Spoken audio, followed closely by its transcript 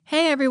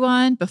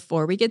everyone.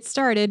 Before we get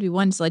started, we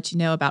wanted to let you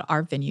know about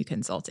our venue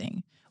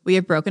consulting. We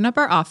have broken up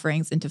our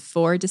offerings into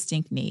 4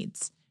 distinct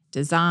needs: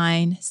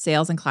 design,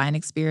 sales and client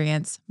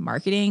experience,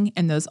 marketing,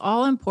 and those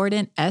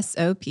all-important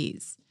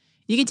SOPs.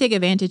 You can take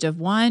advantage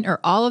of one or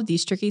all of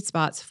these tricky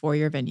spots for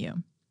your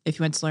venue. If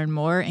you want to learn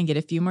more and get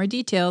a few more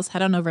details,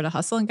 head on over to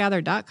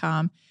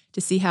hustleandgather.com to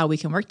see how we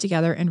can work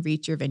together and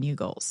reach your venue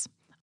goals.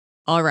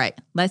 All right,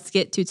 let's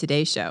get to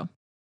today's show.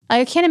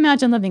 I can't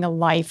imagine living a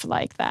life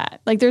like that.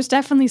 Like, there's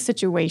definitely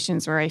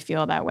situations where I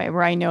feel that way,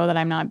 where I know that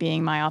I'm not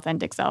being my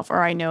authentic self,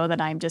 or I know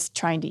that I'm just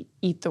trying to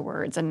eat the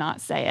words and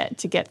not say it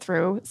to get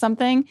through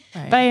something.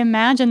 Right. But I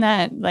imagine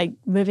that, like,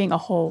 living a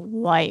whole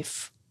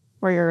life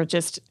where you're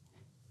just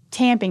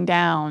tamping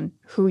down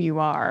who you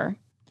are.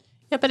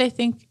 Yeah, but I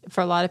think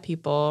for a lot of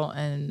people,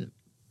 and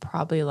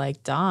probably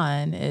like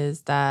Dawn,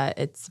 is that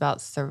it's about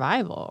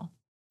survival.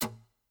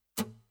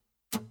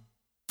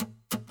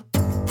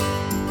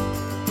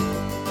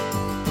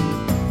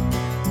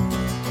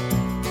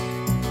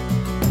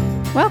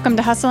 Welcome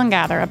to Hustle and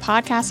Gather, a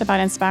podcast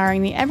about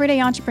inspiring the everyday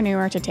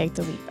entrepreneur to take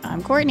the leap.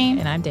 I'm Courtney.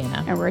 And I'm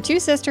Dana. And we're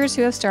 2 sisters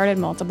who have started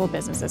multiple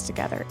businesses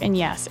together. And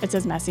yes, it's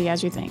as messy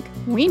as you think.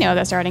 We know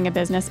that starting a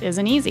business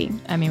isn't easy.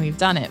 I mean, we've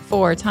done it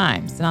 4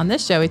 times. And on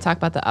this show, we talk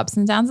about the ups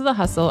and downs of the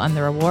hustle and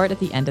the reward at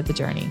the end of the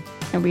journey.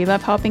 And we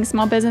love helping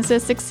small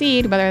businesses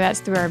succeed, whether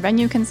that's through our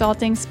venue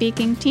consulting,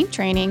 speaking, team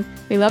training.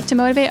 We love to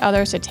motivate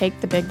others to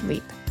take the big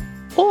leap.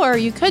 Or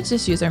you could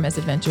just use our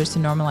misadventures to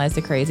normalize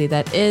the crazy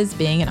that is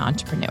being an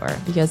entrepreneur,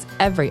 because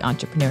every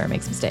entrepreneur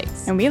makes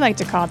mistakes. And we like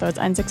to call those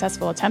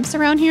unsuccessful attempts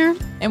around here.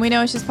 And we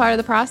know it's just part of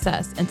the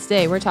process. And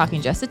today we're talking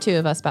just the 2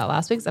 of us about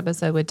last week's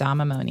episode with Dawn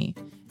Mamoni.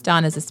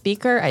 Dawn is a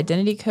speaker,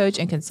 identity coach,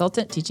 and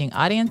consultant teaching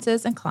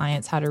audiences and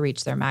clients how to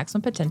reach their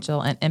maximum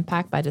potential and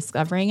impact by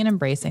discovering and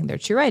embracing their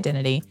true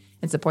identity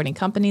and supporting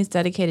companies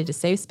dedicated to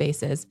safe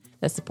spaces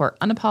that support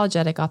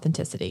unapologetic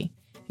authenticity.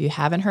 If you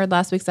haven't heard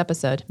last week's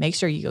episode, make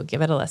sure you go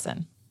give it a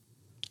listen.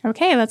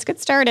 Okay, let's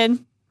get started.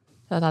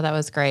 So I thought that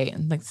was great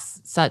and like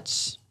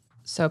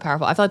so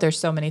powerful. I feel like there's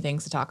so many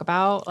things to talk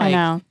about. Like, I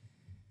know.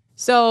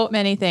 So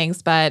many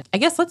things, but I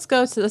guess let's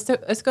go to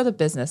the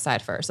business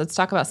side first. Let's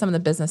talk about some of the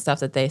business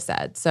stuff that they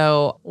said.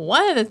 So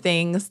one of the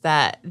things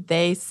that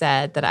they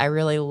said that I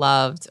really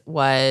loved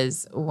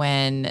was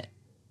when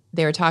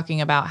they were talking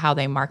about how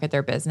they market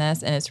their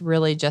business, and it's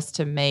really just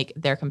to make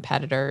their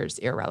competitors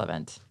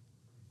irrelevant.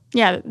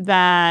 Yeah,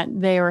 that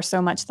they were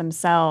so much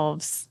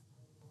themselves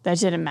that it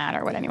didn't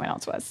matter what anyone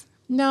else was.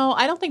 No,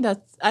 I don't think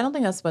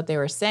that's what they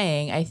were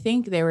saying. I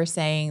think they were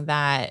saying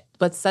that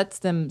what sets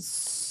them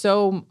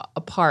so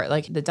apart,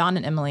 like the Dawn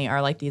and Emily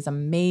are like these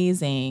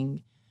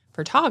amazing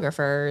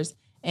photographers,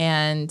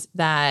 and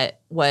that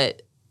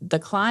what the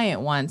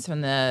client wants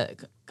from the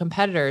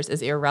competitors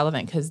is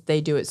irrelevant because they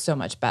do it so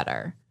much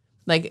better.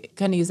 Like,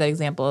 kind of use that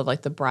example of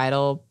like the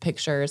bridal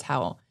pictures,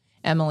 how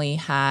Emily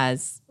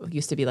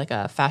used to be like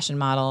a fashion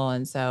model,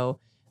 and so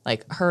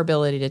like her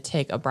ability to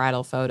take a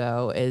bridal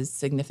photo is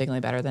significantly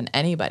better than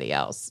anybody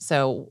else.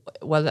 So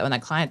when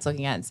that client's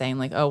looking at it and saying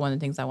like, oh, one of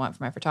the things I want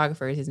for my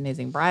photographer is these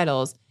amazing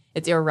bridals,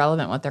 it's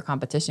irrelevant what their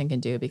competition can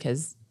do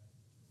because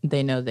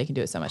they know they can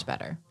do it so much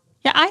better.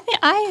 Yeah, I think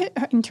I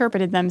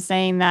interpreted them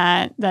saying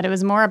that it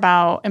was more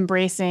about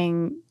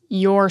embracing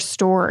your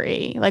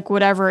story, like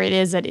whatever it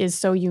is that is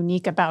so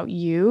unique about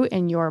you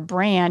and your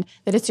brand,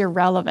 that it's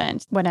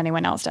irrelevant what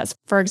anyone else does.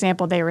 For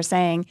example, they were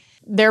saying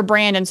their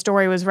brand and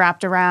story was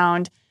wrapped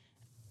around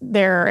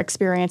their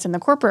experience in the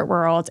corporate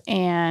world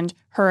and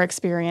her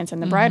experience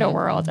in the bridal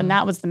world. And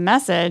that was the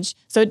message.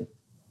 So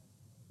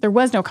there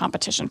was no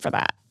competition for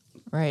that.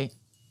 Right.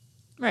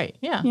 Right.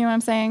 Yeah. You know what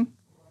I'm saying?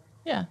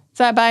 Yeah.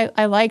 So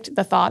I liked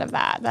the thought of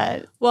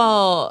that.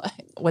 Well,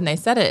 when they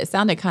said it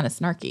sounded kind of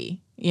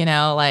snarky. You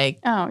know, like,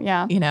 oh,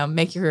 yeah. You know,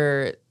 make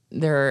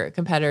their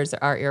competitors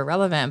are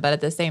irrelevant. But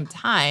at the same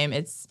time,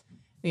 it's,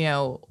 you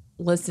know,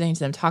 listening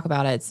to them talk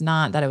about it, it's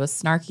not that it was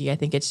snarky. I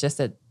think it's just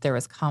that there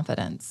was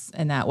confidence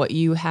in that what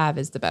you have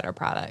is the better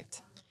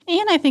product.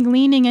 And I think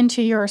leaning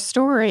into your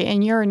story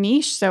and your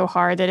niche so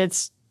hard that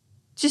it's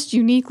just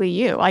uniquely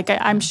you. Like,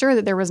 I'm sure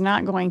that there was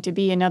not going to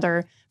be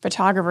another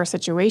photographer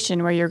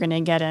situation where you're going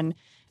to get an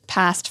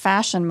past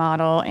fashion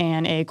model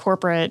and a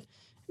corporate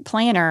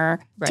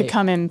planner to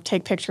come and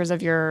take pictures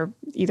of your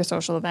either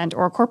social event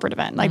or corporate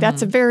event. Like,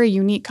 that's a very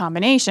unique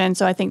combination.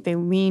 So I think they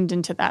leaned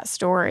into that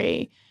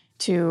story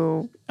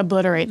to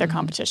obliterate their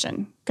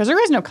competition, because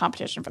there is no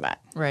competition for that.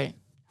 Right.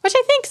 Which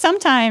I think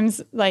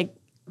sometimes like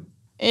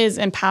is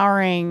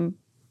empowering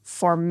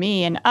for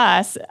me and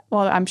us.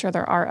 Well, I'm sure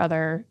there are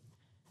other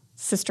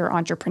sister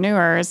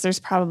entrepreneurs. There's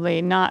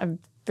probably not a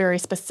very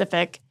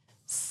specific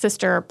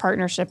sister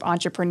partnership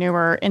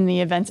entrepreneur in the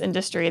events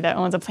industry that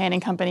owns a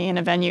planning company and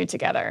a venue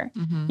together.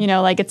 You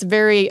know, like it's a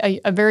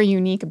very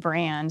unique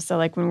brand. So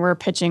like when we're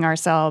pitching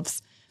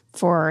ourselves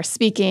for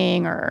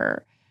speaking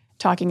or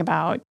talking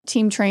about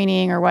team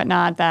training or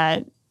whatnot,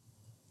 that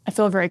I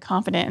feel very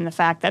confident in the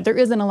fact that there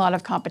isn't a lot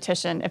of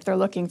competition if they're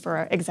looking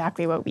for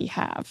exactly what we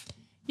have.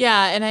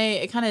 Yeah, and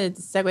it kind of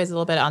segues a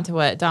little bit onto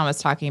what Dawn was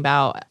talking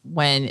about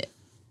when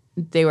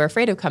they were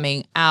afraid of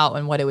coming out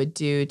and what it would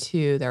do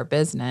to their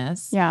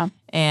business. Yeah.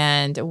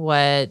 And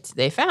what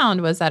they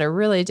found was that it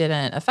really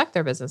didn't affect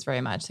their business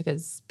very much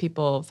because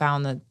people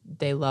found that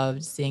they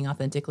loved seeing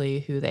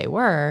authentically who they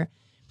were.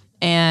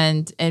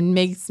 And it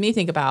makes me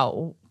think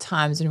about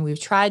times when we've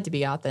tried to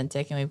be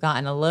authentic and we've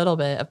gotten a little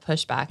bit of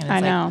pushback. And it's I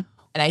know. like,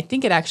 and I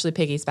think it actually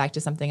piggies back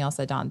to something else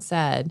that Dawn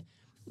said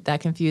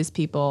that confused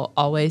people.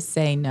 Always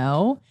say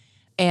no.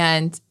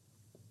 And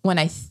when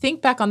I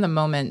think back on the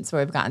moments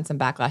where we've gotten some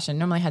backlash, and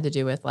normally had to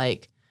do with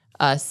like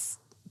us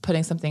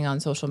putting something on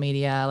social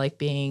media, like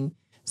being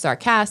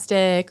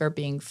sarcastic or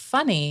being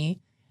funny,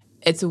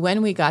 it's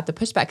when we got the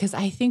pushback because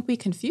I think we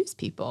confuse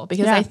people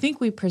because I think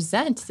we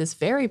present this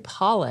very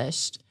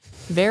polished,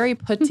 very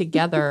put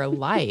together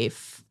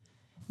life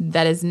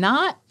that is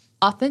not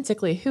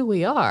authentically who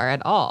we are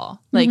at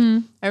all. Like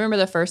I remember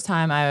the first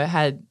time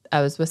I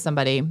was with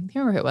somebody, I can't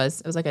remember who it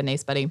was. It was like a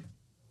NACE buddy.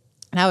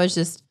 And I was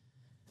just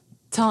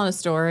telling a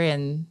story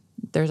and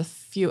there's a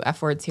few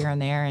F words here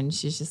and there. And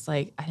she's just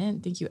like, I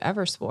didn't think you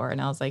ever swore. And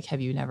I was like,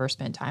 have you never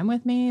spent time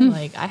with me?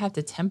 Like I have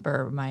to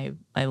temper my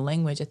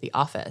language at the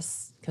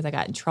office because I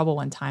got in trouble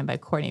one time by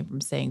Courtney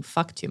from saying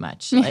fuck too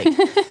much. Like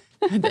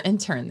the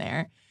intern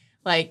there.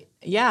 Like,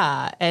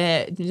 yeah.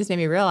 And it just made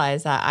me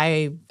realize that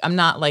I'm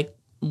not like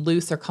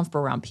loose or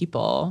comfortable around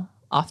people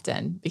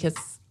often because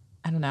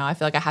I don't know. I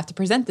feel like I have to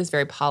present this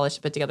very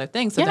polished, put together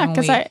thing. So then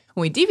when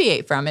we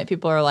deviate from it,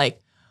 people are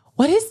like,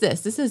 what is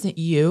this? This isn't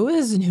you.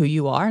 This isn't who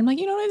you are. I'm like,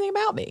 you don't know anything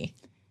about me.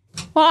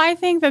 Well, I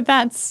think that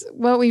that's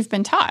what we've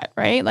been taught,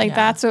 right? Like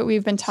that's what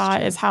we've been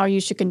taught is how you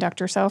should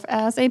conduct yourself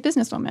as a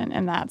businesswoman.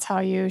 And that's how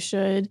you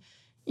should,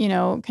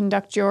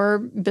 conduct your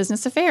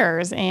business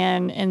affairs.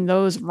 And in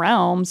those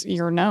realms,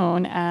 you're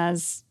known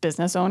as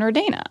business owner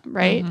Dana,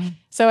 right?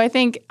 So I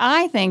think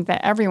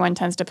that everyone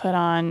tends to put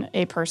on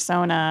a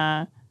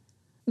persona.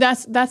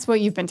 That's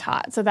what you've been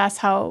taught. So that's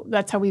how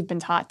we've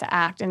been taught to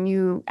act. And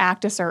you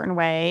act a certain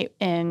way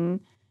in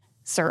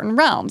certain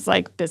realms,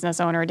 like business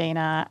owner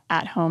Dana,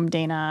 at home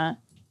Dana,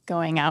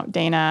 going out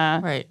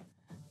Dana, right?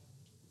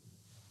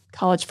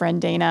 College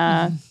friend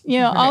Dana,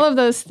 all of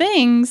those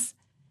things.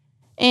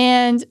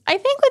 And I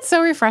think what's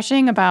so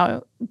refreshing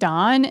about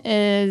Dawn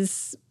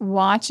is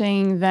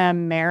watching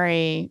them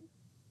marry,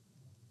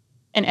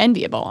 and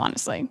enviable,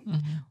 honestly,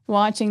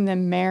 watching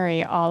them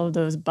marry all of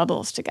those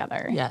bubbles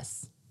together.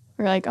 Yes.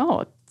 We're like,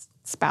 oh,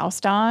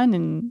 spouse Dawn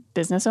and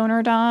business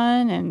owner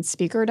Dawn and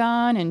speaker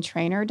Dawn and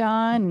trainer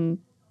Dawn. And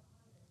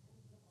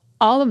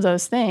all of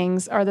those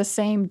things are the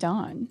same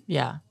Dawn.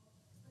 Yeah.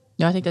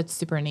 No, I think that's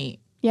super neat.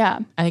 Yeah.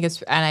 I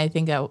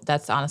think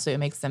that's honestly what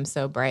makes them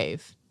so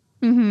brave.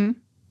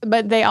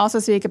 But they also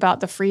speak about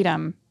the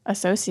freedom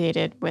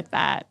associated with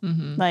that.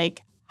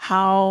 Like,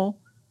 how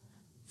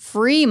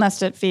free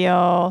must it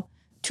feel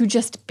to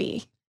just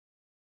be?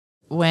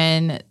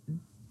 When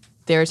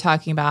they're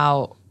talking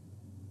about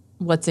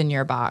what's in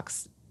your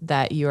box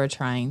that you are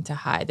trying to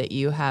hide, that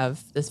you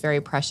have this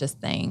very precious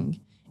thing,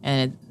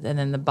 and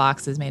then the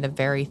box is made of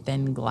very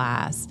thin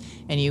glass,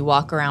 and you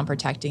walk around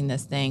protecting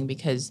this thing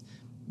because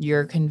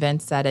you're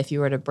convinced that if you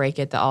were to break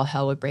it, that all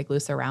hell would break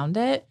loose around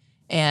it,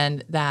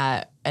 and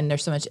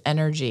there's so much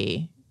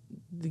energy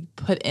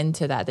put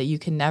into that you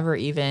can never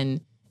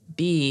even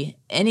be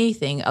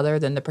anything other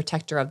than the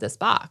protector of this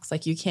box.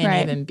 Like you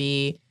can't even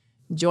be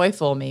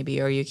joyful maybe,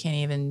 or you can't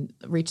even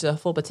reach the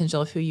full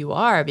potential of who you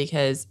are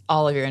because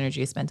all of your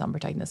energy is spent on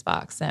protecting this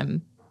box.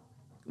 And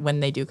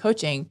when they do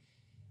coaching,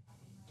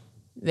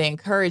 they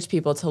encourage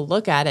people to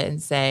look at it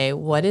and say,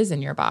 what is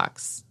in your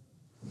box?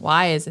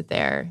 Why is it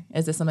there?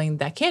 Is it something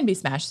that can be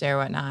smashed there or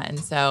whatnot? And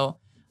so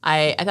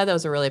I thought that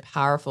was a really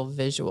powerful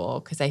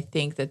visual because I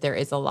think that there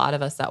is a lot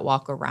of us that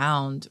walk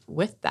around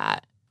with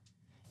that,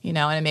 and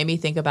it made me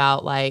think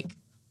about like,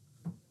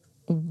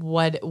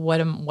 what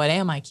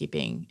am I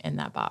keeping in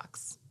that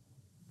box?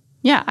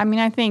 Yeah, I mean,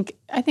 I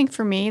think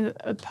for me,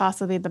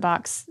 possibly the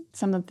box,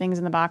 some of the things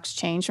in the box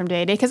change from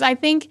day to day because I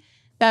think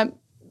that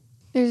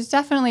there's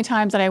definitely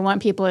times that I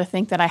want people to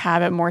think that I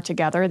have it more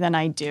together than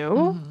I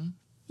do,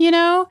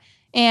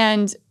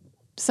 and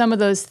some of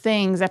those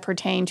things that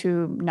pertain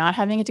to not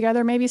having it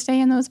together maybe stay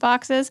in those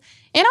boxes.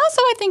 And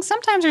also, I think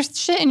sometimes there's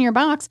shit in your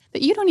box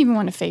that you don't even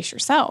want to face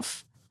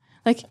yourself.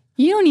 Like,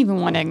 you don't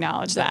even want to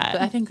acknowledge that.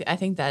 But I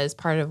think that is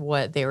part of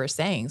what they were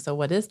saying. So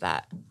what is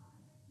that?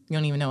 You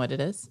don't even know what it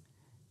is?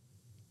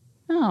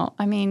 No,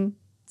 I mean,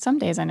 some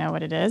days I know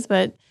what it is.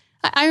 But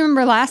I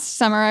remember last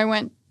summer I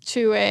went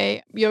to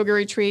a yoga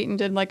retreat and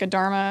did like a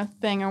Dharma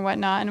thing or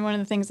whatnot. And one of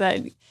the things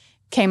that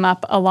came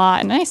up a lot,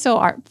 and I still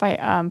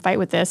fight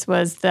with this,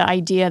 was the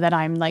idea that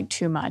I'm like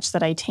too much,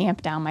 that I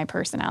tamp down my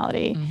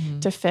personality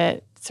to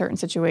fit certain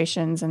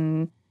situations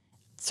and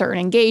certain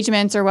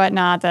engagements or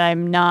whatnot, that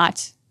I'm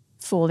not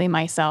fully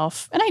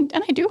myself. And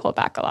I do hold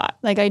back a lot.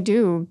 Like I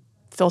do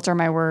filter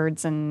my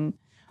words and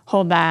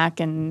hold back.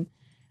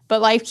 But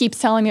life keeps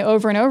telling me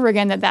over and over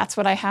again that that's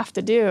what I have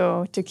to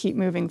do to keep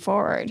moving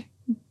forward.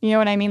 You know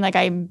what I mean? Like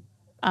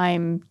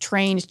I'm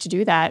trained to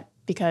do that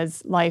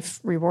because life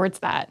rewards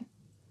that.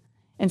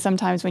 And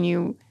sometimes when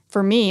you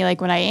for me, like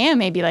when I am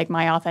maybe like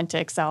my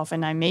authentic self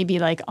and I may be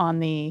like on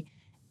the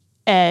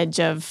edge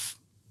of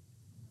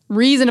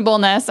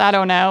reasonableness, I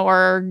don't know,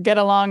 or get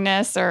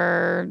alongness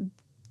or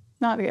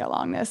not get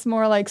alongness,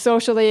 more like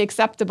socially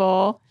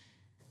acceptable,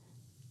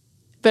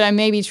 but I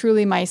may be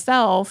truly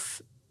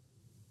myself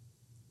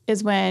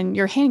is when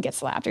your hand gets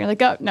slapped and you're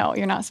like, oh, no,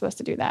 you're not supposed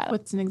to do that.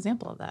 What's an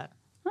example of that?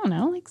 I don't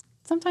know, like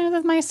sometimes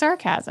with my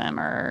sarcasm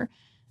or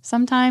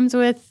sometimes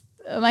with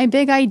my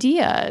big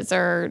ideas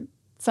or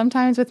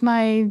sometimes with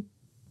my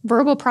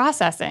verbal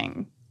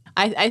processing.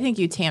 I think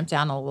you tamp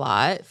down a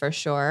lot for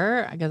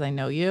sure because I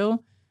know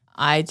you.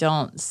 I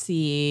don't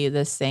see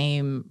the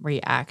same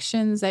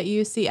reactions that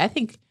you see. I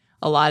think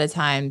a lot of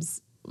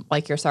times,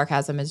 like your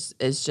sarcasm is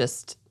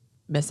just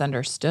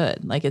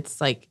misunderstood. Like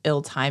it's like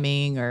ill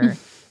timing or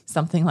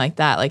something like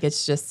that. Like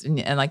it's just,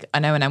 and like I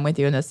know when I'm with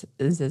you in this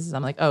is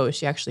I'm like, oh,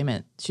 she actually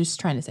meant she's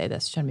trying to say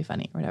this, she's trying to be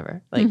funny or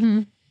whatever. Like,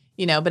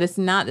 you know, but it's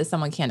not that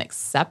someone can't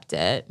accept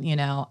it. You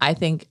know,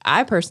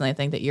 I personally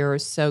think that you're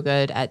so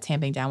good at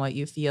tamping down what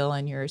you feel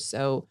and you're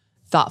so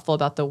thoughtful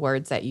about the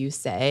words that you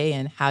say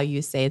and how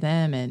you say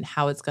them and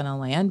how it's going to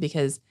land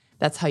because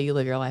that's how you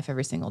live your life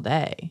every single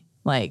day.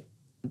 Like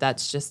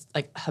that's just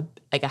like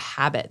a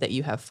habit that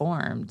you have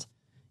formed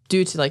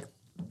due to like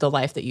the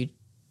life that you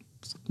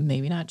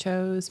maybe not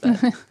chose, but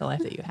the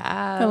life that you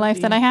have. The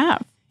life that I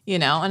have. You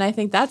know, and I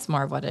think that's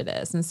more of what it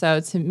is. And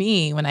so to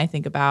me, when I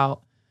think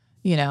about,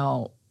 you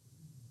know,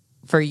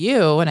 for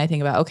you, when I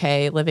think about,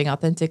 okay, living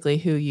authentically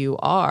who you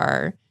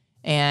are,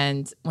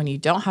 and when you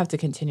don't have to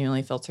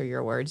continually filter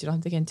your words, you don't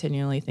have to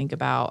continually think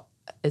about,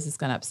 is this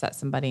going to upset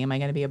somebody? Am I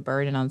going to be a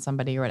burden on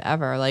somebody or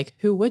whatever? Like,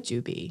 who would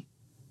you be?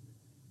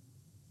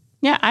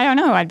 Yeah, I don't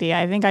know who I'd be.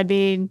 I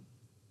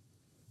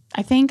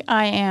think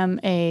I am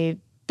a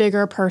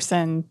bigger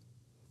person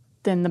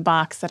than the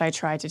box that I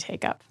tried to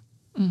take up.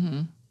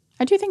 Mm-hmm.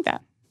 I do think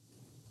that.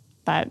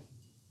 But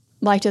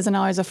life doesn't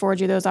always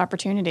afford you those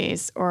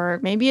opportunities, or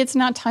maybe it's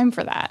not time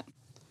for that.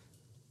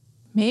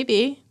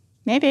 Maybe.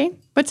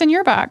 What's in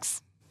your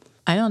box?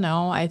 I don't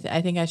know. I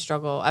think I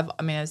struggle.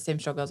 The same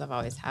struggles I've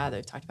always had.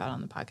 I've talked about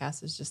on the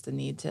podcast is just the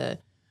need to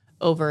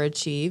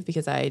overachieve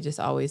because I just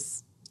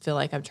always feel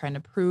like I'm trying to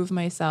prove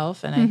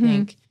myself. And I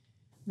think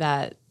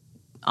that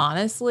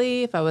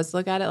honestly, if I was to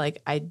look at it,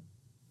 like I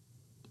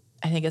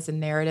think it's a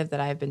narrative that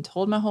I've been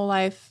told my whole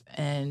life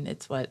and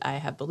it's what I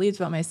have believed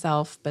about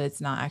myself, but it's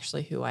not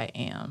actually who I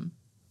am,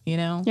 you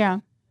know? Yeah.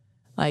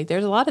 Like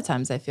there's a lot of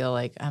times I feel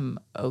like I'm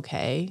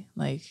okay,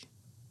 like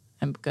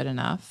I'm good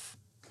enough,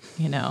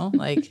 you know,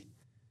 like,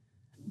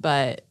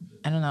 but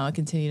I don't know, I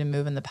continue to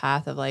move in the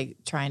path of like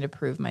trying to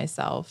prove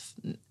myself.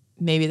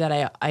 Maybe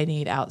that I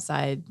need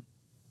outside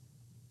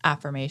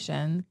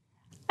affirmation.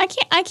 I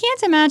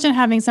can't imagine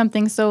having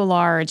something so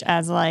large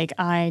as like,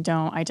 I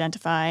don't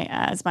identify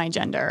as my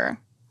gender.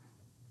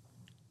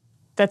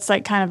 That's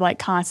like kind of like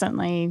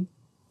constantly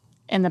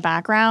in the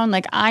background.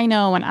 Like I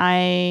know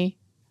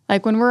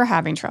when we're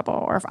having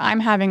trouble or if I'm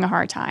having a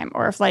hard time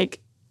or if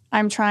like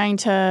I'm trying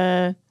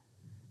to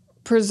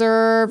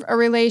preserve a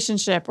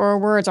relationship or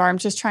words or I'm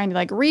just trying to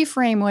like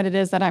reframe what it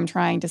is that I'm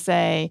trying to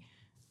say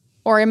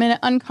or I'm in an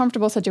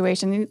uncomfortable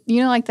situation,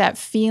 you know, like that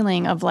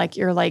feeling of like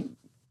you're like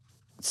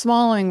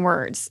swallowing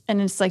words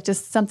and it's like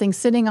just something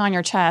sitting on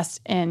your chest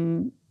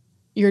and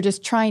you're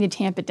just trying to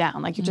tamp it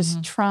down. Like you're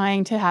just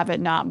trying to have it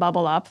not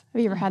bubble up.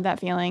 Have you ever had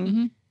that feeling?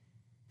 Mm-hmm.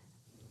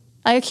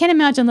 I can't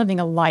imagine living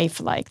a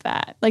life like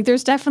that. Like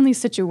there's definitely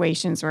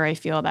situations where I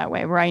feel that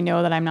way, where I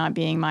know that I'm not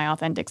being my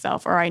authentic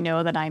self or I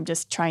know that I'm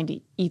just trying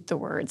to eat the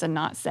words and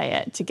not say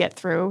it to get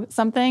through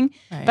something.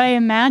 Right. But I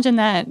imagine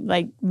that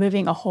like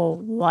living a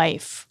whole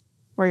life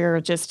where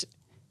you're just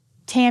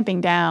tamping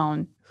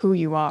down who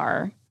you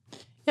are.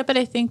 Yeah, but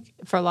I think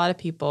for a lot of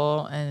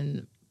people,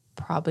 and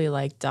probably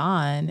like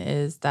Dawn,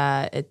 is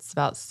that it's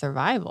about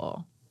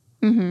survival.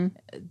 Mm-hmm.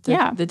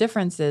 The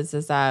difference is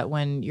that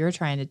when you're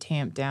trying to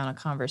tamp down a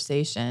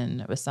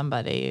conversation with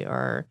somebody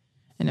or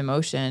an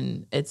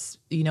emotion, it's,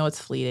 you know, it's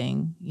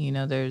fleeting. You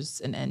know,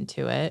 there's an end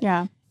to it.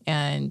 Yeah.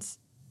 And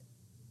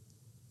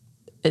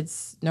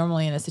it's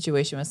normally in a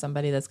situation with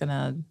somebody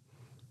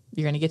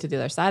you're going to get to the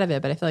other side of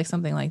it. But I feel like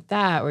something like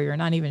that, where you're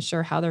not even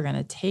sure how they're going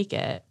to take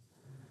it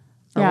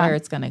or where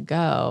it's going to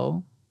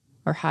go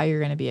or how you're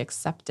going to be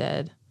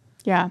accepted.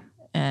 Yeah.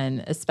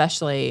 And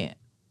especially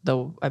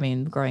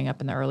growing up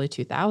in the early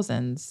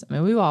 2000s, I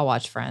mean, we all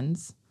watched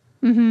Friends.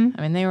 Mm-hmm.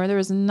 I mean, there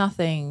was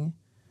nothing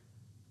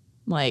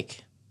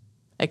like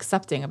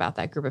accepting about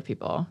that group of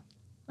people.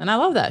 And I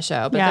love that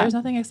show, but there's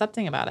nothing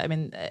accepting about it. I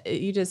mean,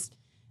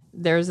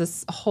 there's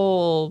this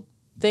whole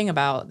thing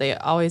about, they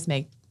always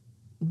make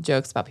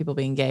jokes about people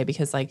being gay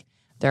because like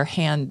their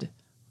hand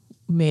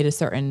made a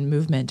certain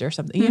movement or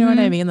something. You know what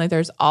I mean? Like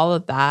there's all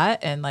of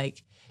that. And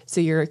like,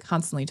 so you're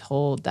constantly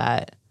told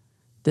that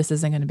this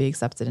isn't going to be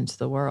accepted into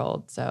the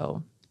world.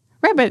 So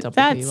right, but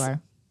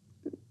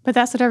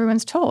that's what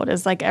everyone's told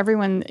is like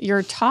everyone,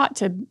 you're taught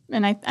to,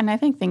 and I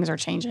think things are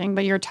changing,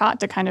 but you're taught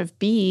to kind of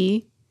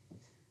be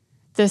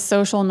this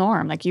social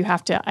norm. Like you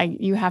have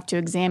to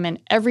examine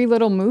every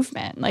little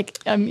movement, like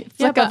a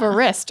flick of a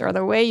wrist or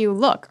the way you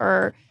look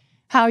or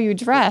how you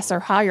dress or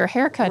how your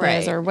haircut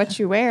is or what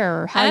you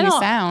wear or how you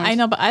sound. I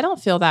know, but I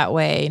don't feel that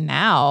way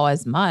now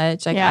as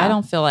much. Like I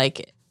don't feel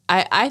like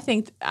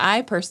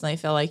I personally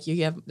feel like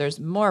there's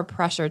more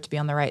pressure to be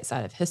on the right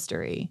side of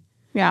history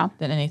than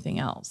anything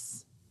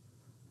else.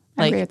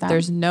 I agree with that.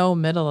 There's no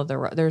middle of the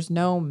road. There's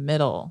no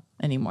middle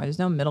anymore. There's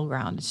no middle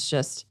ground. It's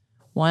just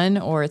one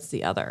or it's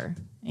the other.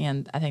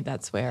 And I think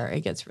that's where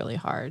it gets really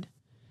hard.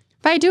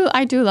 But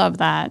I do love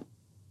that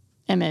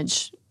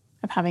image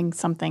of having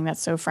something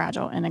that's so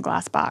fragile in a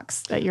glass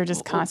box that you're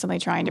just constantly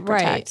trying to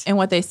protect. Right. And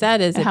what they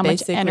said is how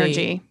much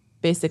energy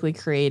basically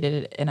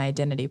created an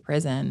identity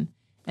prison,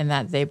 and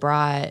that they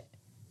brought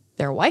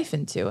their wife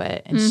into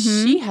it, and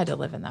she had to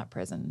live in that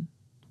prison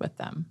with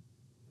them.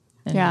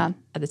 And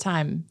at the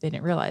time, they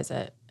didn't realize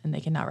it, and they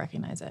can now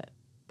recognize it.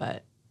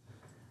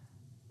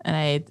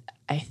 And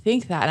I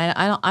think that,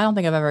 and I don't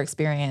think I've ever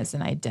experienced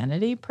an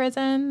identity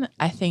prison.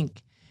 I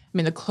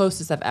mean, the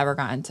closest I've ever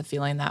gotten to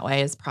feeling that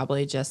way is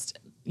probably just,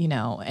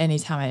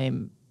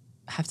 anytime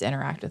I have to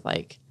interact with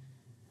like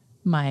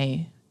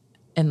my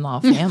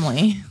in-law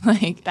family,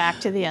 like back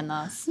to the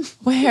in-laws,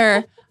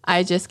 where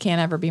I just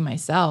can't ever be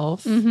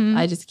myself.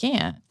 I just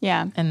can't.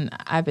 Yeah. And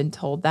I've been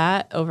told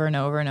that over and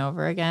over and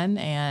over again.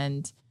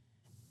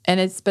 But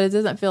it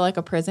doesn't feel like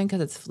a prison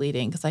because it's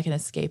fleeting, because I can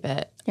escape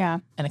it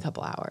in a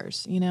couple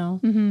hours,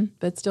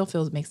 But it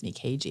still makes me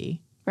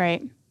cagey.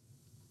 Right.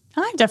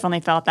 I've definitely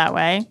felt that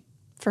way,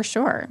 for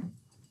sure.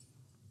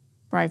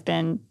 Where I've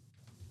been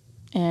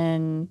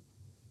in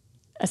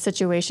a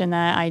situation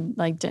that I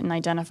didn't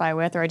identify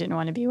with or I didn't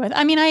want to be with.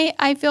 I mean,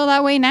 I feel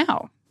that way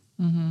now.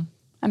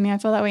 I mean, I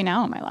feel that way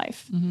now in my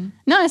life.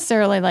 Not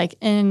necessarily like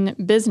in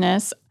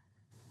business,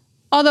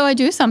 although I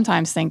do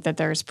sometimes think that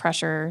there's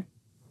pressure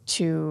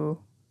to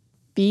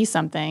be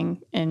something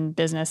in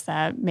business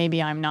that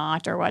maybe I'm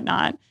not or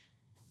whatnot.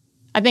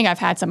 I think I've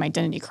had some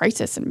identity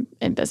crisis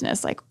in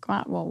business. Like,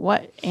 well,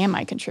 what am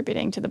I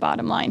contributing to the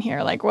bottom line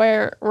here? Like,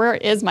 where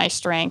is my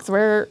strength?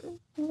 Where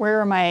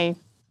are my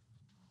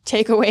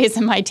takeaways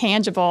and my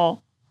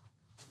tangible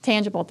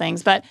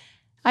things? But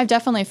I've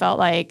definitely felt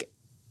like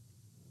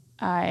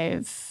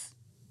I've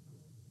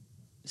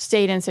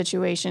stayed in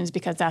situations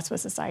because that's what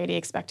society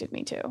expected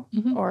me to,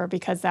 or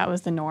because that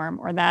was the norm,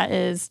 or that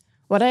is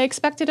what I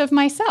expected of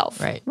myself.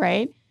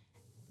 Right.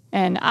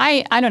 And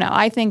I don't know.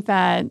 I think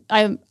that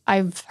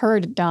I've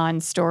heard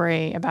Dawn's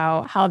story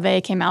about how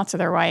they came out to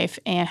their wife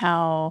and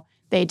how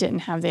they didn't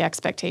have the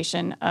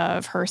expectation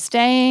of her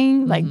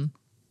staying. Like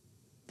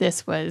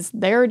this was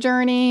their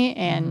journey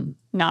and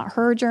not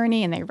her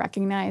journey, and they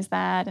recognize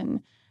that.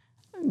 And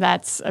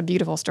that's a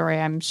beautiful story.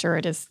 I'm sure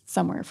it is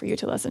somewhere for you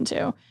to listen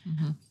to.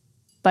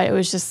 But it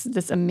was just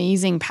this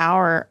amazing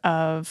power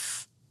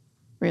of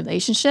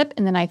relationship.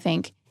 And then I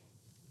think,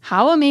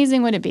 how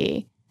amazing would it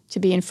be to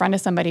be in front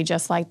of somebody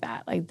just like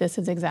that? Like, this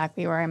is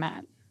exactly where I'm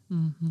at.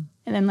 And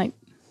then, like,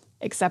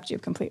 accept you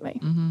completely.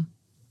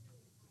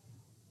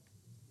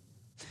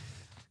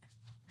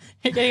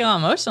 You're getting all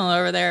emotional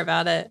over there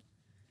about it.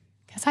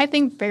 Because I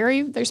think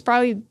there's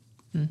probably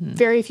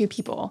very few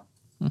people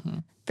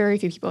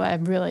that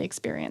have really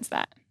experienced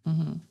that.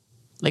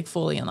 Like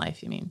fully in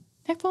life, you mean?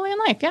 Like fully in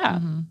life, yeah.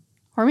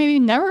 Or maybe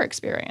never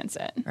experience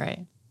it.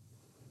 Right.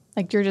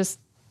 Like, you're just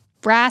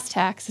brass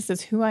tacks, this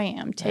is who I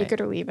am. Take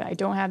it or leave it. I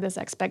don't have this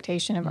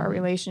expectation of our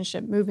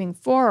relationship moving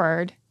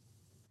forward,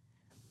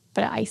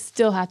 but I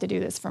still have to do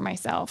this for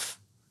myself.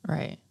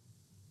 Right.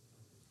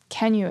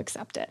 Can you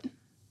accept it?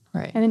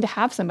 Right. And then to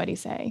have somebody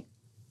say,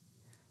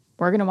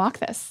 we're going to walk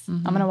this.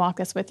 I'm going to walk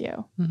this with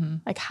you.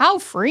 Like, how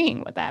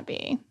freeing would that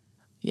be?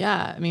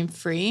 Yeah. I mean,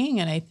 freeing,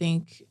 and I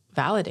think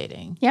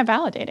validating. Yeah,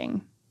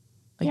 validating.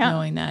 Like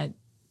knowing that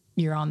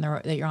you're on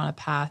a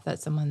path that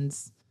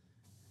someone's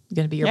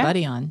going to be your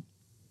buddy on.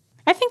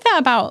 I think that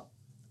about,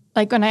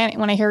 like, when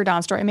I hear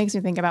Dawn's story, it makes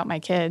me think about my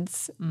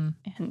kids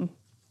and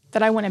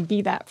that I want to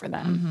be that for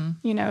them.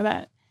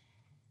 That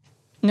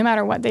no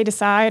matter what they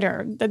decide,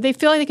 or that they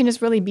feel like they can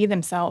just really be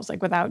themselves,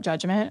 like, without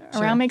judgment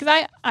around me.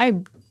 Because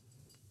I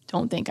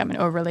don't think I'm an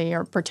overly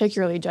or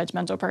particularly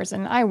judgmental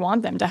person. I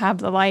want them to have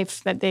the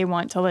life that they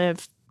want to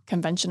live,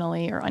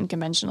 conventionally or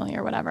unconventionally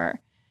or whatever.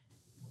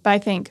 But I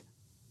think,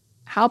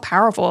 how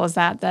powerful is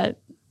that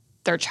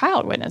their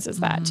child witnesses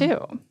that too?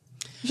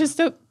 Just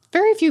so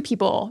very few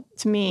people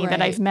to me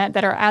that I've met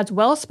that are as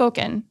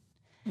well-spoken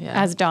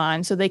as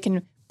Dawn, so they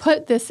can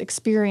put this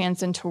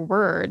experience into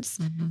words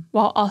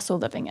while also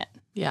living it.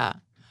 Yeah.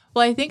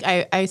 Well, I think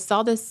I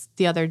saw this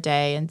the other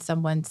day, and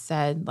someone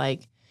said,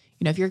 like,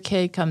 if your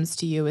kid comes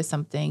to you with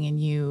something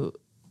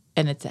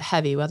and it's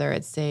heavy, whether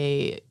it's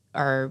they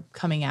are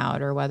coming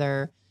out or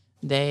whether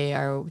they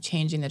are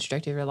changing the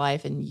trajectory of your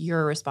life, and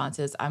your response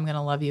is, I'm going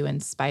to love you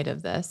in spite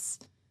of this.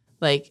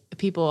 Like,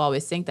 people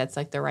always think that's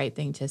like the right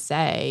thing to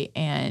say.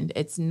 And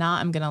it's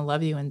not, I'm going to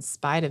love you in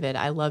spite of it.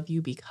 I love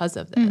you because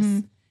of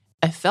this.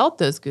 I felt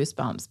those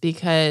goosebumps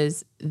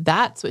because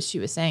that's what she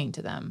was saying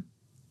to them.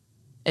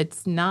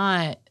 It's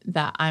not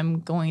that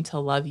I'm going to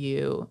love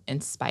you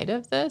in spite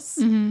of this,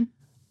 Mm-hmm.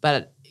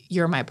 but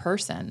you're my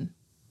person.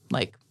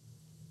 Like,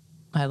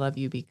 I love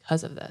you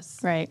because of this,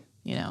 Right.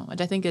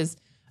 which I think is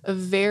a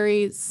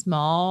very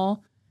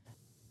small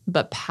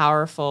but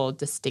powerful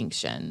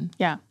distinction.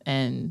 Yeah.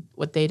 And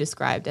what they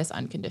described as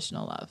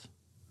unconditional love.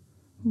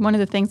 One of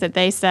the things that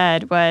they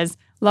said was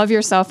love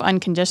yourself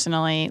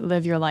unconditionally,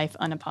 live your life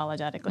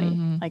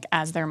unapologetically, like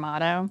as their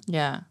motto.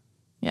 Yeah.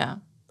 Yeah.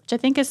 Which I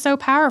think is so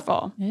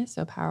powerful. It is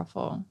so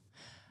powerful.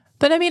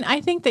 But I mean, I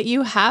think that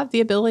you have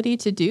the ability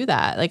to do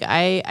that. Like,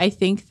 I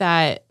think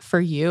that for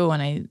you,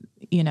 and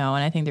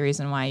I think the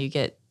reason why you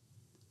get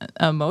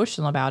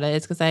emotional about it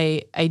is because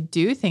I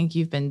do think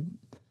you've been,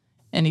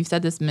 and you've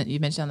said this, you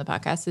mentioned on the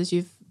podcast, is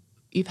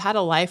you've had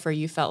a life where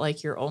you felt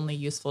like you're only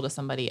useful to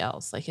somebody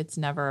else. Like, it's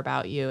never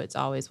about you. It's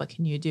always, what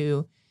can you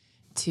do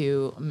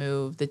to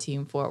move the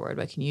team forward?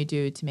 What can you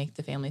do to make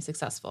the family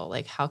successful?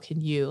 Like, how can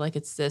you, like,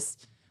 it's this,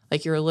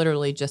 like, you're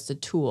literally just a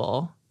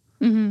tool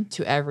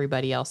to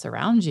everybody else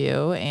around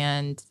you.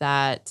 And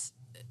that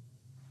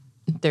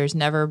there's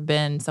never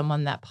been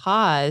someone that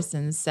paused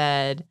and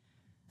said,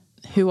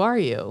 who are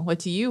you? What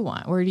do you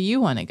want? Where do you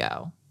want to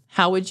go?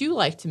 How would you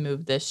like to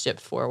move this ship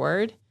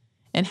forward?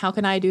 And how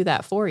can I do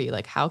that for you?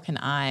 Like, how can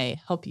I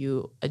help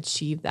you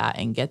achieve that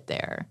and get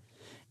there?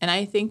 And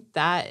I think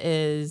that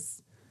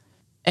is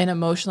an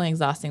emotionally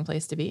exhausting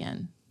place to be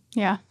in.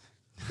 Yeah.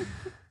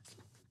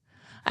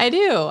 I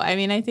do. I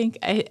mean, I think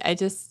I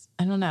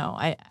don't know.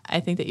 I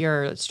think that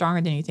you're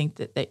stronger than you think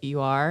that you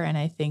are. And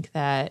I think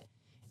that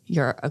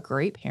you're a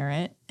great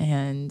parent,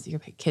 and your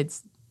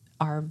kids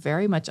are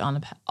very much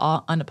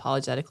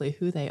unapologetically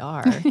who they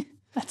are.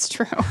 That's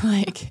true.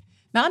 Like,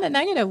 not in a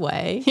negative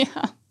way,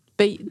 Yeah.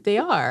 but they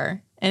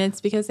are. And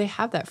it's because they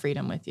have that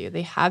freedom with you.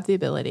 They have the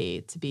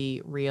ability to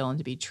be real and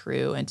to be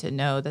true, and to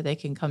know that they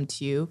can come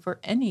to you for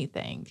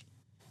anything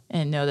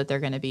and know that they're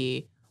going to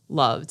be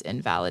loved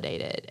and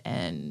validated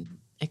and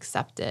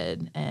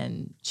accepted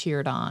and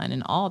cheered on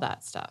and all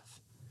that stuff.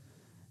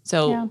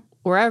 So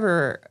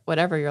whatever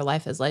your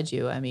life has led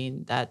you, I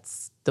mean,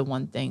 that's the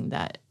one thing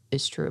that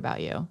is true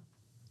about you.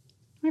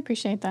 I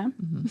appreciate that.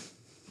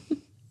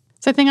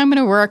 So I think I'm going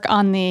to work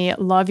on the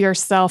love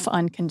yourself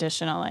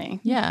unconditionally.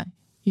 Yeah,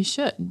 you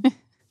should.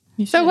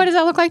 So what does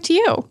that look like to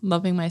you?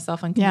 Loving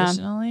myself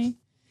unconditionally?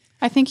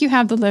 I think you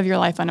have the live your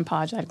life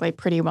unapologetically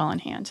pretty well in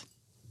hand.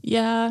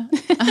 Yeah.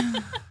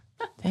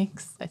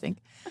 Thanks.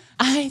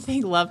 I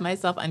think love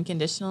myself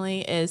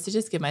unconditionally is to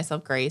just give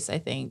myself grace. I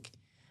think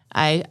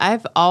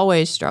I've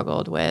always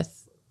struggled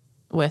with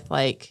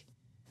like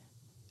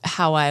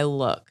how I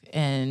look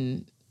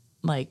and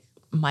like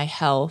my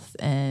health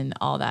and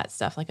all that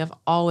stuff. Like, I've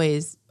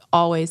always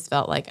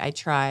felt like I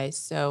try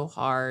so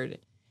hard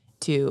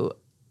to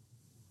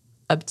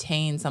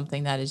obtain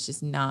something that is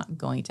just not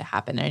going to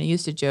happen. And I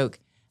used to joke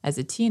as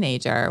a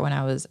teenager when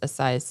I was a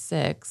size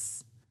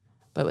 6,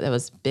 but that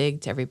was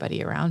big to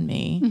everybody around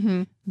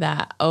me,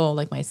 that,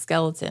 like, my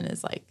skeleton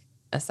is like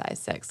a size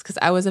 6. Because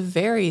I was a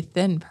very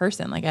thin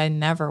person. Like, I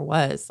never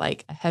was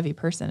like a heavy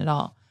person at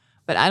all.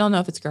 But I don't know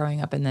if it's growing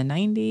up in the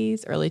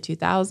 90s, early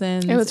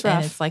 2000s. It was rough.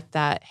 And it's like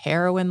that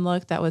heroin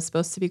look that was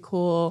supposed to be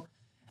cool.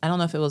 I don't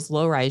know if it was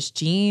low-rise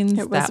jeans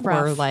that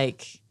were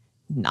like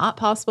not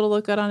possible to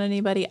look good on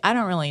anybody. I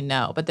don't really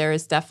know. But there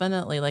is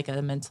definitely like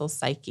a mental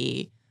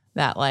psyche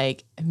that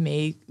like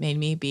made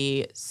me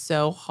be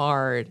so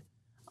hard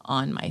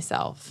on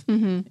myself,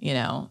 and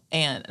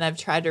I've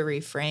tried to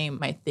reframe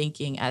my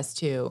thinking as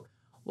to,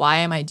 why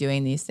am I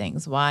doing these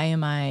things? Why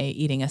am I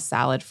eating a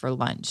salad for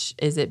lunch?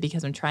 Is it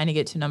because I'm trying to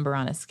get to a number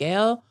on a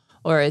scale?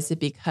 Or is it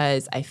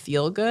because I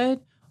feel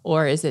good?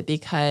 Or is it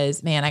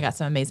because, man, I got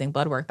some amazing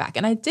blood work back?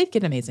 And I did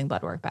get amazing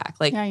blood work back.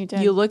 Like, yeah, you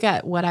did. You look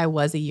at what I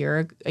was a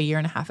year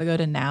and a half ago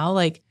to now,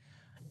 like,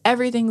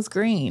 everything's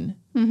green.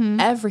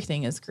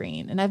 Everything is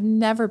green. And I've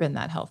never been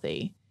that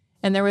healthy.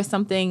 And there was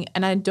something,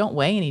 and I don't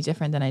weigh any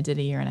different than I did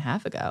a year and a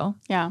half ago.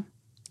 Yeah.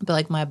 But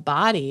like, my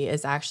body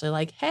is actually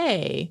like,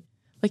 hey,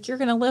 like, you're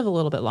going to live a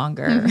little bit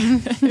longer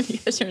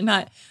because you're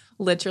not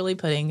literally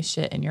putting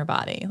shit in your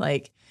body.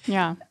 Like,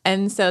 yeah.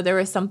 And so there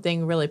was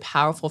something really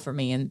powerful for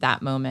me in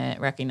that moment,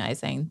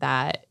 recognizing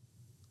that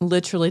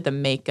literally the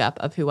makeup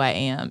of who I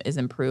am is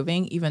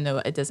improving, even though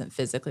it doesn't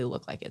physically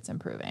look like it's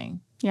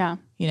improving. Yeah.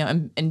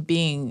 And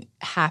being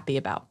happy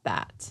about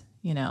that,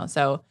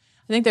 So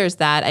I think there's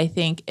that. I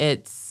think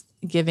it's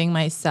giving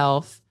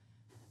myself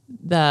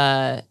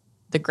the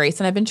grace.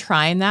 And I've been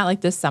trying that.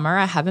 Like, this summer,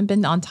 I haven't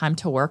been on time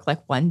to work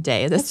like one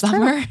day this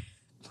summer.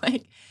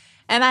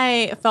 And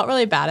I felt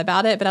really bad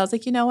about it, but I was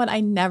like, you know what? I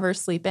never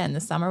sleep in.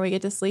 This summer we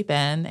get to sleep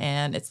in,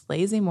 and it's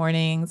lazy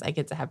mornings. I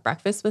get to have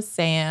breakfast with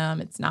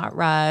Sam. It's not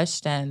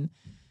rushed, and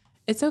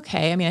it's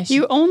okay. I mean,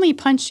 you only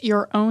punch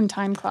your own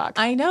time clock.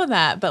 I know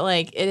that, but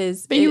like, it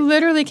is. But you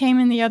literally came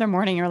in the other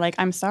morning. You're like,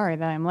 I'm sorry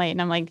that I'm late.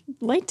 And I'm like,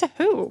 late to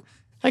who?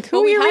 Like,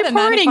 who are you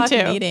reporting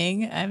to?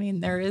 Meeting. I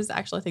mean, there is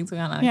actually things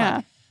going on.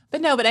 Yeah. But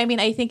no, I mean,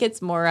 I think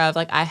it's more of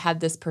like, I had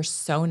this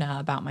persona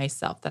about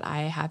myself that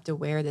I have to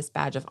wear this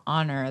badge of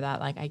honor that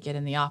like I get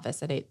in the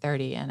office at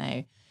 8:30 and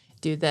I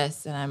do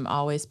this and I'm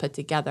always put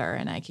together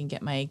and I can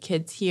get my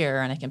kids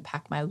here and I can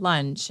pack my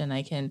lunch and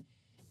I can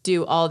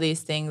do all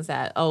these things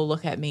that, oh,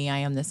 look at me, I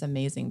am this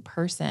amazing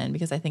person,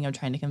 because I think I'm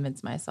trying to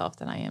convince myself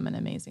that I am an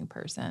amazing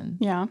person.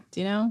 Yeah. Do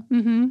you know?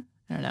 Mm-hmm.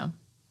 I don't know.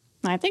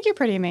 I think you're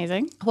pretty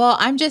amazing. Well,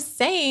 I'm just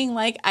saying,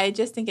 like, I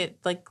just think it,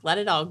 like, let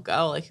it all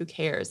go. Like, who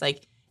cares?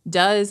 Like,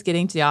 does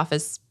getting to the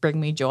office bring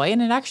me joy?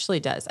 And it actually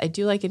does. I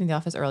do like getting to the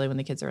office early when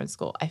the kids are in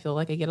school. I feel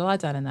like I get a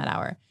lot done in that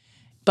hour.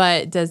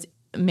 But does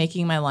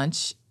making my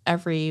lunch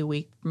every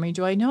week bring me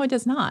joy? No, it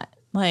does not.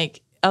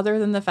 Like, other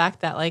than the fact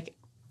that, like,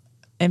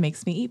 it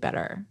makes me eat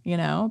better, you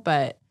know?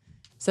 But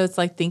so it's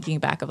like thinking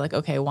back of like,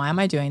 okay, why am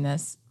I doing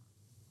this?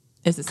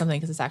 Is it something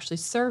because it's actually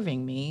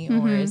serving me?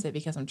 Or is it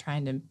because I'm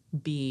trying to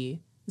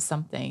be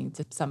something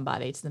to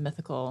somebody, to the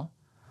mythical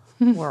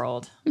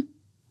world?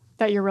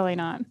 That you're really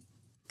not.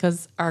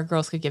 Because our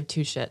girls could give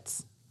two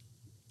shits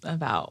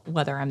about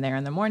whether I'm there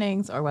in the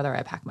mornings or whether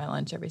I pack my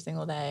lunch every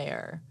single day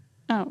or.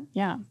 Oh,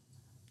 yeah.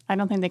 I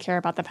don't think they care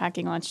about the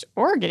packing lunch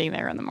or getting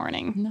there in the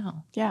morning.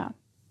 No. Yeah.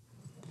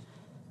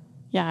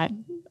 Yeah.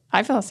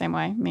 I feel the same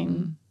way. I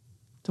mean,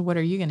 So what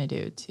are you going to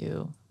do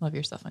to love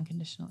yourself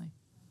unconditionally?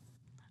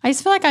 I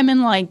just feel like I'm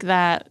in like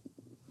that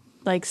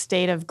like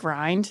state of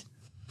grind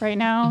right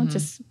now,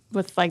 just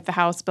with like the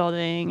house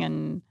building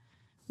and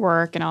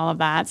work and all of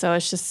that. So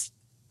it's just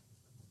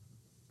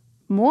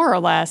more or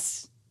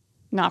less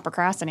not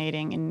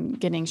procrastinating and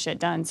getting shit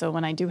done. So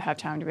when I do have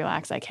time to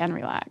relax, I can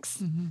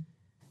relax.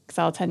 Because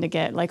I'll tend to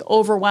get like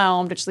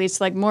overwhelmed, which leads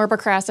to like more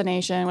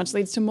procrastination, which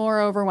leads to more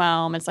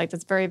overwhelm. It's like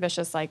this very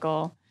vicious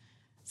cycle.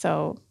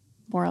 So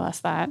more or less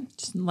that.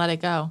 Just let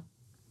it go.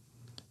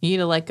 You need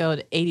to let go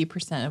to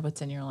 80% of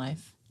what's in your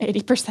life.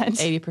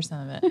 80%.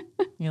 80% of it.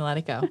 You let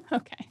it go.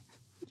 Okay.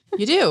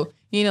 You do. You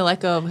need to let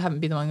go of having to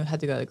be the one who had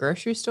to go to the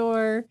grocery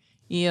store.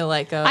 You need to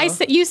let go.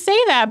 You say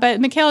that, but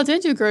Michaela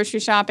did do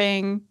grocery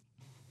shopping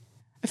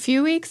a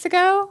few weeks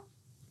ago.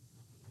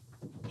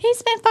 He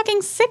spent fucking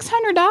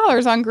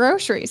 $600 on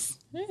groceries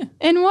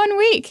in 1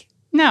 week.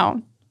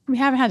 No, we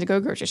haven't had to go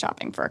grocery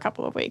shopping for a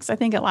couple of weeks. I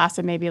think it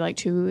lasted maybe like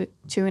two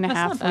and a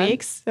half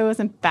weeks. It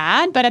wasn't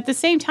bad, but at the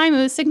same time, it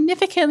was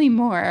significantly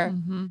more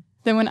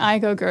than when I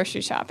go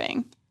grocery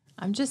shopping.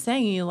 I'm just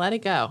saying, you let it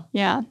go.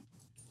 Yeah.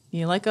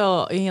 You let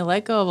go. You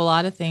let go of a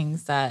lot of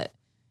things that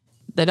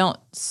don't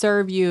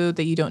serve you,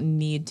 that you don't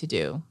need to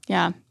do.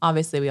 Yeah.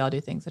 Obviously, we all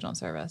do things that don't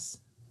serve us,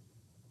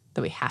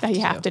 that we have That to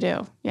you have to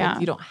do. Yeah.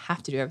 Like, you don't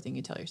have to do everything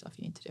you tell yourself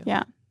you need to do.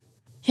 Yeah.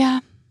 Yeah.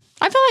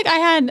 I feel like I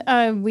had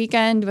a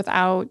weekend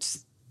without,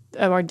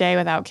 or a day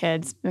without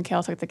kids.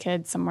 Mikhail took the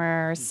kids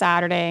somewhere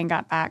Saturday and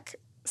got back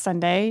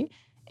Sunday.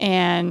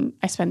 And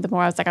I spent the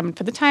more, I was like, I'm going to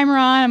put the timer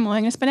on. I'm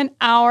only going to spend an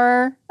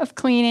hour of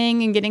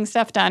cleaning and getting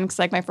stuff done. Because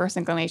like my first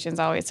inclination is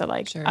always to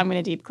like, I'm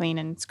going to deep clean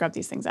and scrub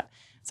these things up.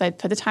 So I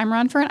put the timer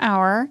on for an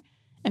hour.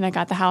 And I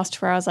got the house to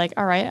where I was like,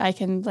 all right, I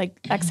can like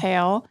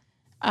exhale.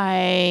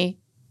 I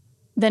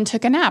then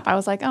took a nap. I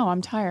was like, oh,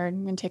 I'm tired.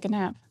 I'm going to take a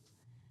nap.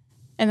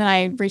 And then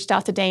I reached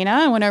out to Dana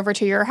and went over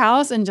to your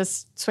house and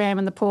just swam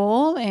in the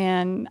pool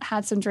and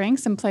had some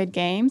drinks and played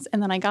games.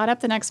 And then I got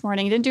up the next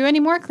morning, didn't do any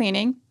more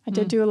cleaning. I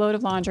did do a load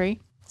of laundry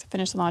to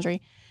finish the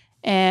laundry.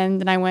 And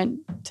then I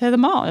went to the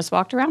mall, just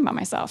walked around by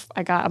myself.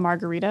 I got a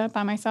margarita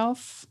by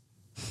myself.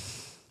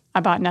 I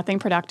bought nothing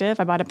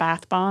productive. I bought a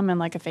bath bomb and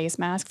like a face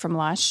mask from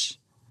Lush.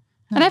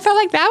 Nice. And I felt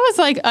like that was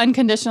like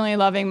unconditionally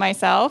loving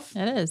myself.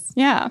 It is.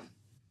 Yeah.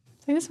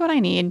 So this is what I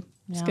need.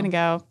 I'm just going to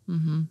go.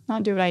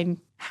 Not do what I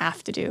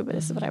have to do, but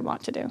this is what I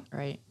want to do.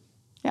 Right.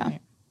 Yeah.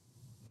 Right.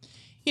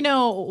 You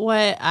know,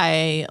 what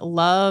I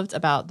loved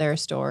about their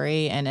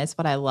story, and it's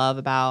what I love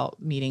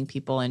about meeting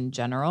people in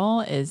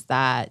general, is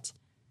that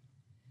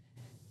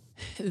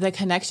the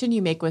connection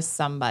you make with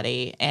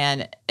somebody,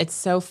 and it's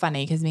so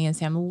funny because me and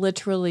Sam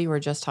literally were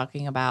just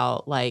talking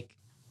about like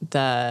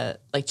the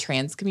like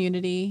trans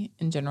community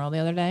in general the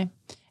other day,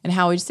 and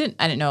how I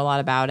didn't know a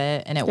lot about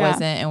it, and it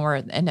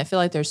wasn't, and I feel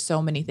like there's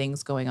so many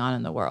things going on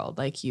in the world.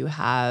 Like you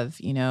have,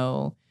 you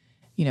know,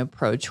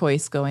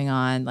 pro-choice going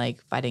on, like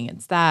fighting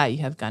against that. You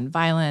have gun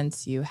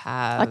violence. You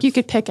have like you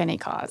could pick any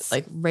cause,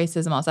 like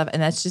racism, all stuff,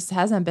 and that's just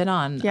hasn't been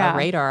on a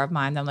radar of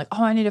mine. I'm like,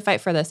 oh, I need to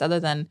fight for this. Other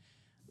than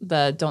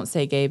the "Don't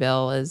Say Gay"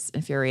 bill is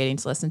infuriating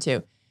to listen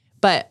to.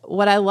 But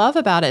what I love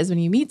about it is when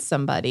you meet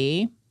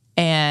somebody,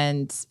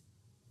 and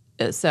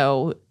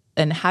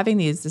having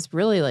this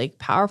really like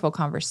powerful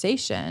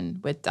conversation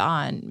with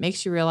Dawn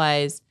makes you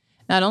realize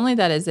not only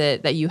that is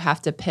it that you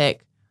have to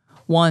pick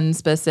one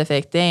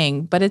specific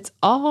thing, but it's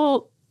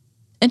all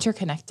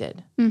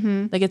interconnected.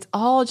 Like it's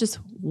all just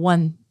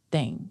one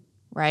thing,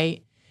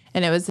 right?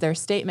 And it was their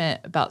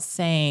statement about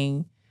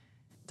saying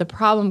the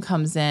problem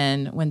comes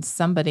in when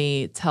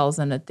somebody tells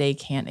them that they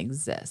can't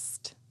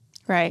exist.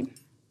 Right.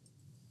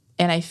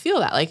 And I feel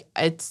that like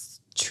it's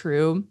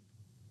true.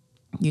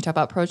 You talk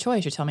about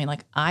pro-choice. You're telling me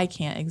like I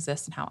can't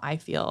exist in how I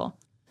feel.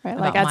 Right.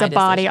 Like as a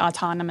body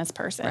autonomous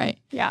person. Right.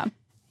 Yeah.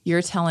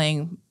 You're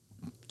telling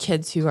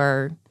kids who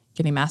are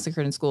getting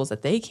massacred in schools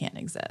that they can't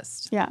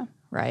exist. Yeah.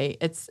 Right.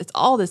 It's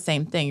all the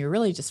same thing. You're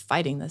really just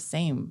fighting the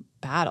same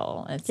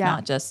battle. It's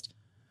not just,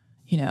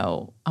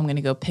 I'm going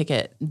to go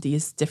picket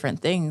these different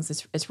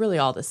things. It's really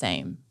all the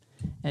same.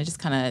 And it just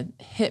kind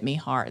of hit me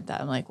hard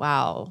that I'm like,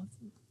 wow.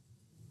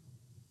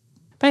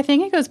 But I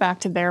think it goes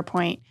back to their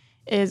point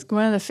is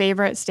one of the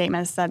favorite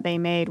statements that they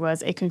made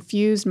was a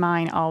confused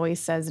mind always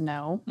says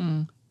no.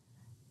 Mm.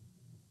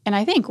 And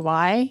I think,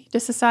 why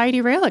does society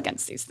rail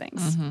against these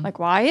things? Mm-hmm. Like,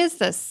 why is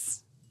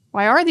this?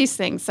 Why are these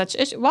things such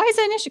issue? Why is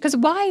it an issue? Because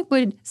why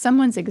would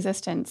someone's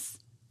existence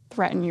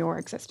threaten your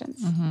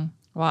existence? Mm-hmm.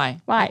 Why?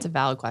 That's a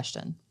valid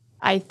question.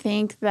 I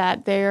think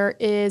that there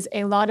is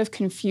a lot of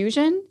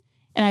confusion,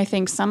 and I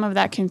think some of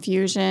that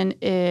confusion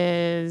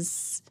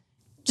is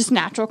just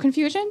natural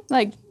confusion.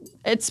 Like,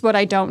 it's what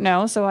I don't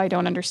know, so I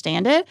don't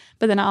understand it.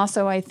 But then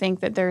also I think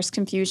that there's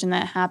confusion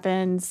that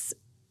happens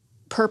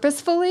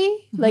purposefully.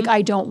 Mm-hmm. Like,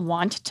 I don't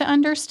want to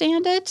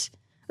understand it.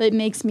 It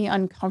makes me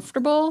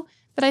uncomfortable.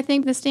 But I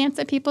think the stance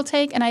that people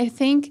take, and I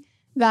think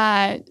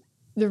that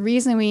the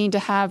reason we need to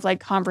have like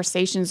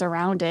conversations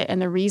around it,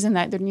 and the reason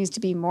that there needs to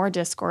be more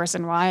discourse,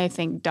 and why I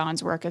think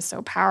Dawn's work is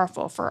so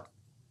powerful for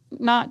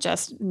not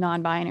just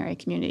non-binary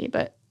community,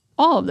 but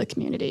all of the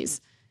communities,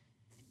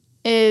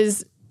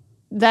 is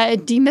that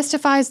it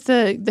demystifies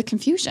the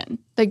confusion.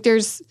 Like,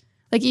 there's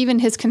like even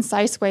his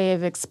concise way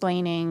of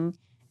explaining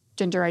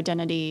gender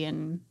identity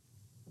and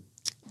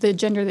the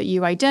gender that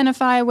you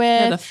identify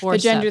with, the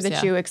gender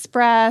that you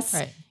express,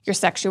 right, your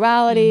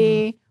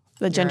sexuality,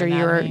 the gender,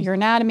 your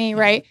anatomy,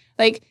 right?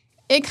 Like,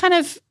 it kind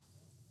of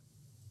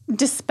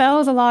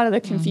dispels a lot of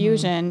the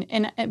confusion,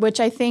 and which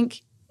I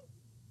think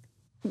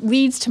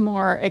leads to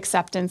more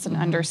acceptance and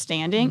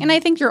understanding. And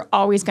I think you're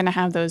always going to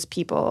have those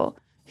people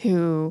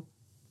who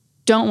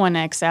don't want to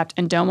accept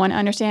and don't want to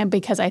understand,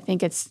 because I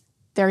think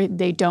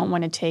they don't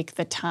want to take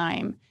the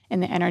time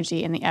and the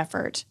energy and the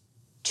effort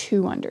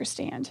to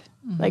understand,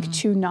 like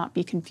to not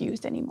be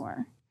confused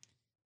anymore.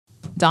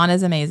 Dawn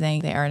is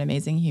amazing. They are an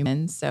amazing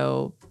human.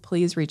 So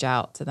please reach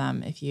out to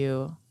them if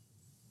you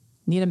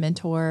need a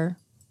mentor,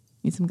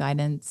 need some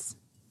guidance,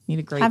 need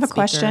a great Have a speaker.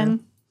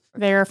 question.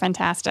 They are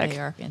fantastic. They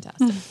are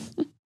fantastic.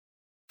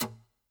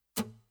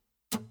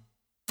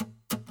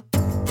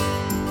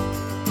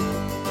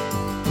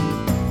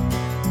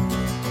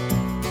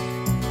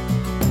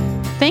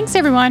 Thanks,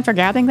 everyone, for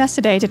gathering with us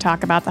today to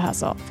talk about The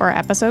Hustle. For our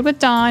episode with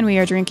Dawn, we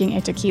are drinking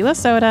a tequila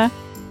soda.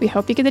 We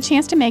hope you get the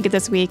chance to make it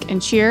this week,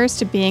 and cheers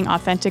to being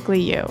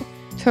authentically you.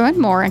 To learn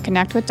more and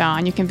connect with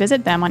Dawn, you can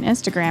visit them on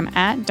Instagram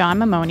at Dawn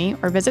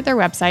Mamoni or visit their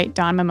website,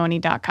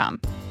 dawnmamoni.com.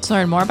 To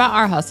learn more about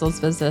our hustles,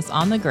 visit us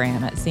on the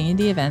gram at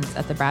C&D Events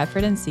at the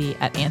Bradford NC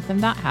at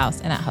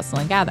Anthem.house and at Hustle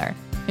and Gather.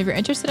 If you're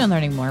interested in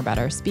learning more about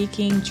our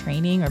speaking,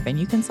 training, or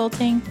venue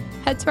consulting,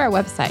 head to our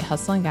website,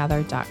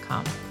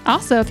 hustleandgather.com.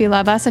 Also, if you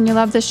love us and you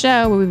love the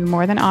show, we would be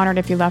more than honored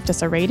if you left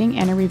us a rating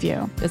and a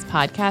review. This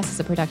podcast is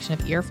a production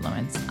of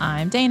Earfluence.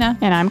 I'm Dana.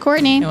 And I'm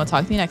Courtney. And we'll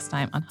talk to you next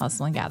time on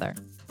Hustle and Gather.